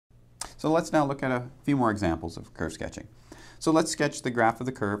So let's now look at a few more examples of curve sketching. So let's sketch the graph of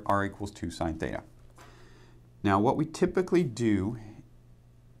the curve r equals 2 sine theta. Now what we typically do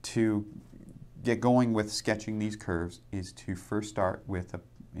to get going with sketching these curves is to first start with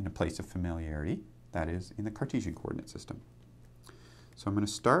in a place of familiarity, that is in the Cartesian coordinate system. So I'm going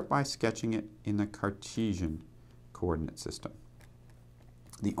to start by sketching it in the Cartesian coordinate system.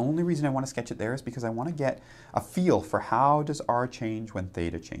 The only reason I want to sketch it there is because I want to get a feel for how does r change when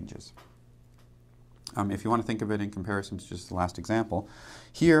theta changes. If you want to think of it in comparison to just the last example,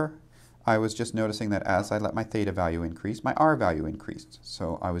 here I was just noticing that as I let my theta value increase, my r value increased.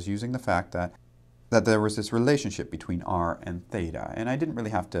 So I was using the fact that there was this relationship between r and theta. And I didn't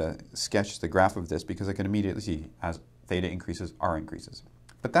really have to sketch the graph of this because I could immediately see as theta increases, r increases.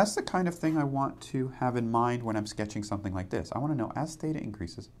 But that's the kind of thing I want to have in mind when I'm sketching something like this. I want to know, as theta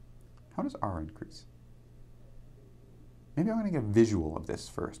increases, how does r increase? Maybe I'm going to get a visual of this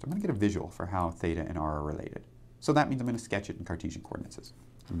first. I'm going to get a visual for how theta and r are related. So that means I'm going to sketch it in Cartesian coordinates,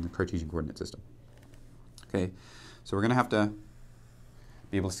 in the Cartesian coordinate system. Okay, so we're going to have to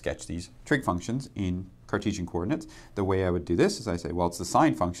be able to sketch these trig functions in Cartesian coordinates. The way I would do this is I say, well, it's the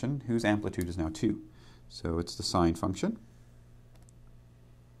sine function whose amplitude is now 2. So it's the sine function.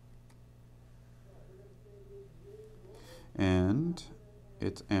 And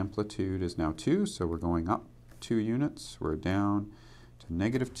its amplitude is now 2, so we're going up 2 units. We're down to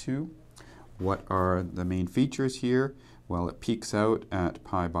 -2. What are the main features here? Well, it peaks out at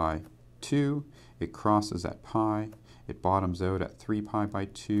pi by 2. It crosses at pi. It bottoms out at 3 pi by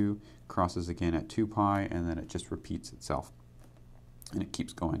 2, crosses again at 2 pi, and then it just repeats itself. And it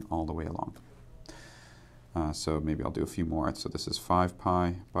keeps going all the way along. So maybe I'll do a few more. So this is 5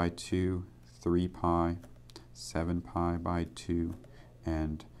 pi by 2, 3 pi, 7 pi by 2,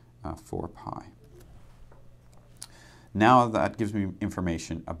 and 4 pi. Now that gives me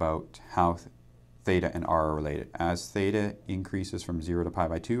information about how theta and r are related. As theta increases from 0 to pi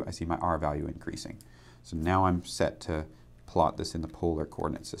by 2, I see my r value increasing. So now I'm set to plot this in the polar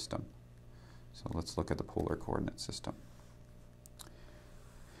coordinate system. So let's look at the polar coordinate system.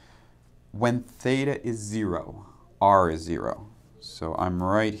 When theta is 0, r is 0. So I'm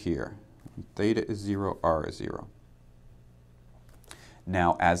right here. When theta is 0, r is 0.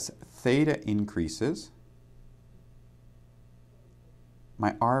 Now as theta increases,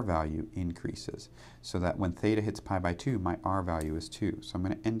 my r value increases. So that when theta hits pi by 2, my r value is 2. So I'm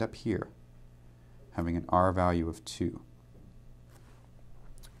going to end up here having an r value of 2.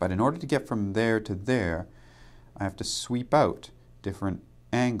 But in order to get from there to there, I have to sweep out different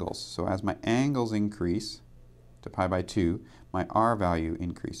angles. So as my angles increase to pi by 2, my r value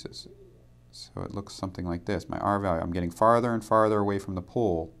increases. So it looks something like this. My r value, I'm getting farther and farther away from the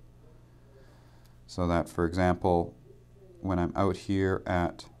pole. So that, for example, when I'm out here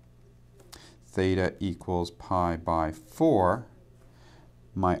at theta equals pi by 4,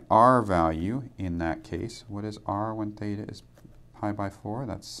 my r value in that case, what is r when theta is pi by 4?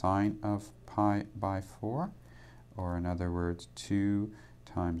 That's sine of pi by 4, or in other words, 2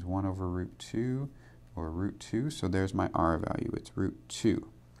 times 1 over root 2, or root 2. So there's my r value. It's root 2.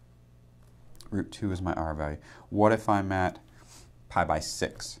 Root 2 is my r value. What if I'm at pi by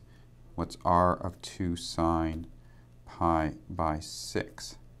 6? What's r of 2 sine pi by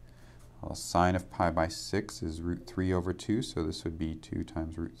 6? Well, sine of pi by 6 is root 3 over 2, so this would be 2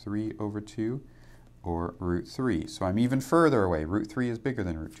 times root 3 over 2, or root 3. So I'm even further away. Root 3 is bigger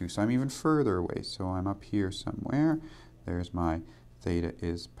than root 2, so I'm even further away. So I'm up here somewhere. There's my theta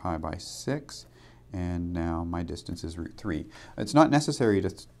is pi by 6, and now my distance is root 3. It's not necessary to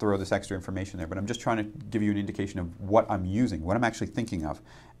throw this extra information there, but I'm just trying to give you an indication of what I'm using, what I'm actually thinking of.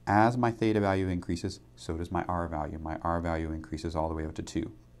 As my theta value increases, so does my r value. My r value increases all the way up to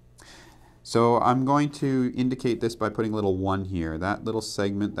 2. So I'm going to indicate this by putting a little 1 here. That little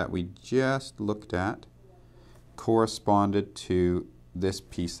segment that we just looked at corresponded to this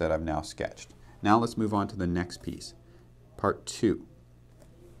piece that I've now sketched. Now let's move on to the next piece, part 2.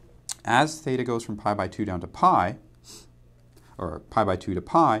 As theta goes from pi by 2 down to pi, or pi by 2 to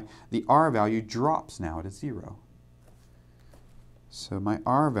pi, the r value drops now to 0. So my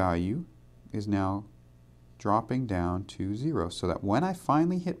r value is now dropping down to 0, so that when I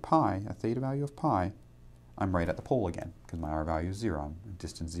finally hit pi, a theta value of pi, I'm right at the pole again, because my r value is 0. I'm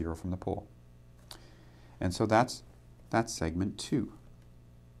distance 0 from the pole. And so that's segment 2.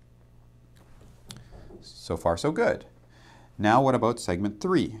 So far, so good. Now what about segment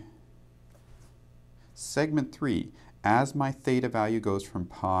 3? Segment 3, as my theta value goes from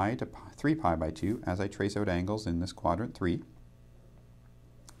pi to 3 pi by 2, as I trace out angles in this quadrant 3,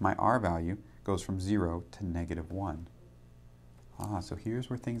 my r value goes from 0 to -1. So here's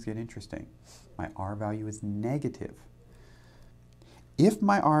where things get interesting. My R value is negative. If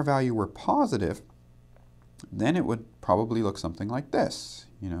my R value were positive, then it would probably look something like this.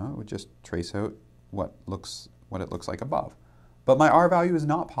 You know, it would just trace out what it looks like above. But my R value is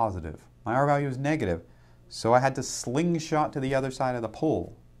not positive. My R value is negative. So I had to slingshot to the other side of the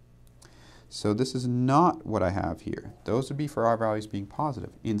pole. So this is not what I have here. Those would be for R values being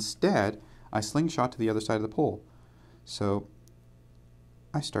positive. Instead, I slingshot to the other side of the pole. So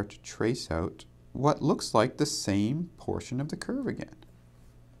I start to trace out what looks like the same portion of the curve again.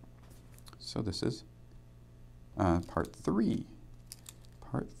 So this is part 3.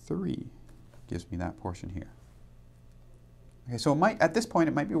 Part 3 gives me that portion here. Okay, so at this point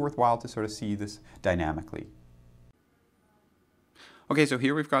it might be worthwhile to sort of see this dynamically. Okay, so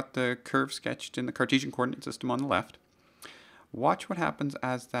here we've got the curve sketched in the Cartesian coordinate system on the left. Watch what happens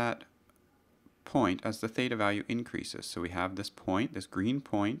as that point, as the theta value increases. So we have this point, this green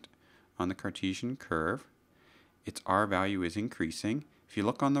point on the Cartesian curve. Its R value is increasing. If you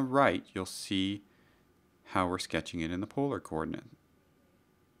look on the right, you'll see how we're sketching it in the polar coordinate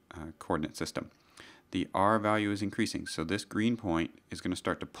system. The R value is increasing, so this green point is going to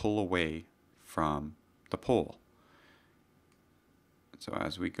start to pull away from the pole. So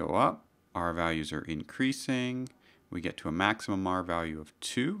as we go up, R values are increasing. We get to a maximum R value of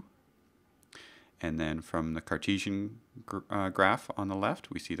 2. And then from the Cartesian graph on the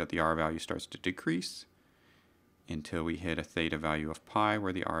left, we see that the R value starts to decrease until we hit a theta value of pi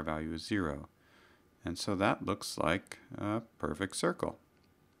where the R value is 0. And so that looks like a perfect circle.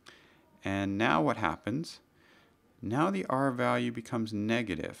 And now what happens? Now the R value becomes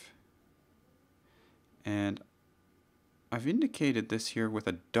negative. And I've indicated this here with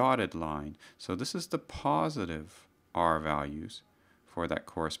a dotted line. So this is the positive R values for that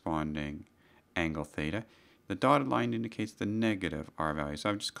corresponding angle theta. The dotted line indicates the negative R values.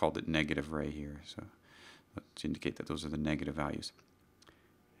 So I've just called it negative ray here. So let's indicate that those are the negative values.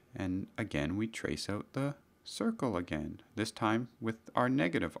 And again, we trace out the circle again, this time with our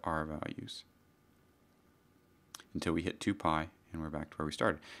negative R values, until we hit 2 pi and we're back to where we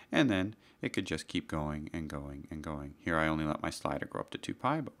started. And then it could just keep going and going and going. Here I only let my slider go up to 2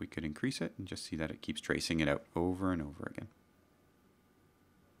 pi, but we could increase it and just see that it keeps tracing it out over and over again.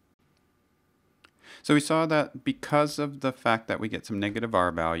 So we saw that because of the fact that we get some negative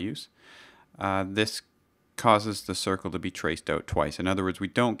R values, this causes the circle to be traced out twice. In other words, we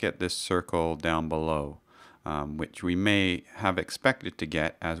don't get this circle down below, which we may have expected to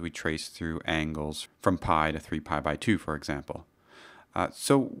get as we trace through angles from pi to 3 pi by 2, for example.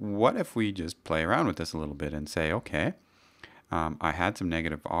 So what if we just play around with this a little bit and say, okay, I had some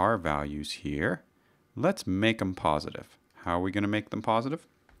negative R values here. Let's make them positive. How are we going to make them positive?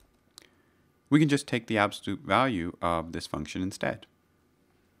 We can just take the absolute value of this function instead.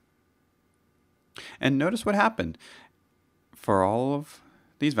 And notice what happened. For all of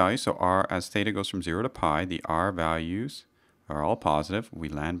these values, so R, as theta goes from 0 to pi, the R values are all positive. We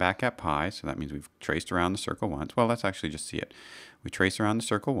land back at pi, so that means we've traced around the circle once. Well, let's actually just see it. We trace around the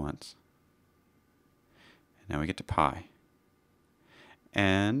circle once. And now we get to pi.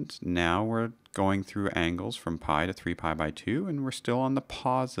 And now we're going through angles from pi to 3 pi by 2, and we're still on the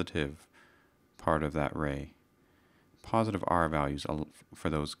positive part of that ray. Positive R values for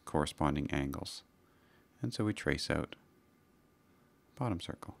those corresponding angles. And so we trace out bottom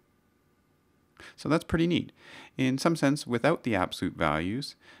circle. So that's pretty neat. In some sense, without the absolute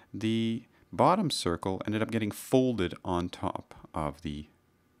values, the bottom circle ended up getting folded on top of the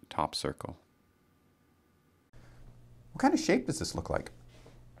top circle. What kind of shape does this look like?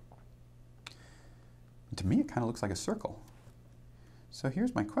 To me, it kind of looks like a circle. So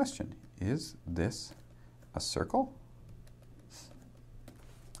here's my question. Is this a circle?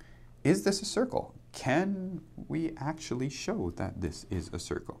 Is this a circle? Can we actually show that this is a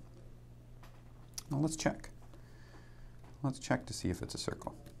circle? Well, let's check. Let's check to see if it's a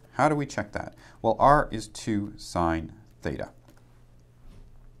circle. How do we check that? Well, R is 2 sine theta.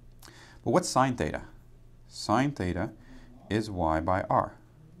 But what's sine theta? Sine theta is y by r.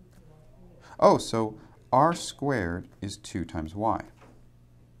 Oh, so r squared is 2 times y.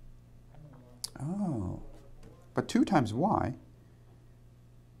 Oh, but 2 times y,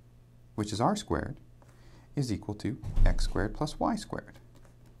 which is r squared, is equal to x squared plus y squared.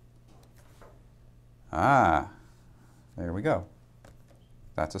 Ah, there we go.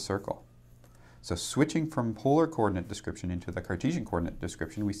 That's a circle. So switching from polar coordinate description into the Cartesian coordinate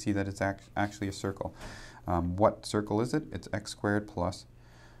description, we see that it's actually a circle. What circle is it? It's x squared plus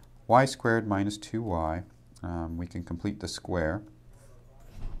y squared minus 2y. We can complete the square.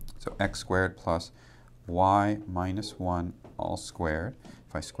 So x squared plus y minus 1 all squared.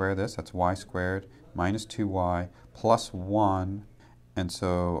 If I square this, that's y squared minus 2y plus 1. And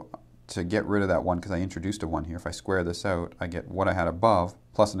so to get rid of that 1, because I introduced a 1 here, if I square this out, I get what I had above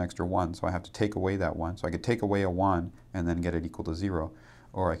plus an extra 1. So I have to take away that 1. So I could take away a 1 and then get it equal to 0.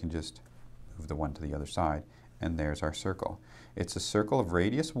 Or I can just move the 1 to the other side. And there's our circle. It's a circle of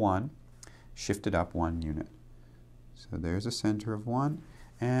radius 1, shifted up 1 unit. So there's a center of 1.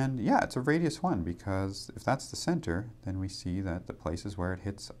 And yeah, it's a radius 1, because if that's the center, then we see that the places where it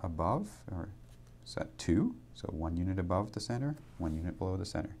hits above are set 2. So 1 unit above the center, 1 unit below the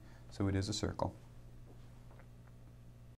center. So it is a circle.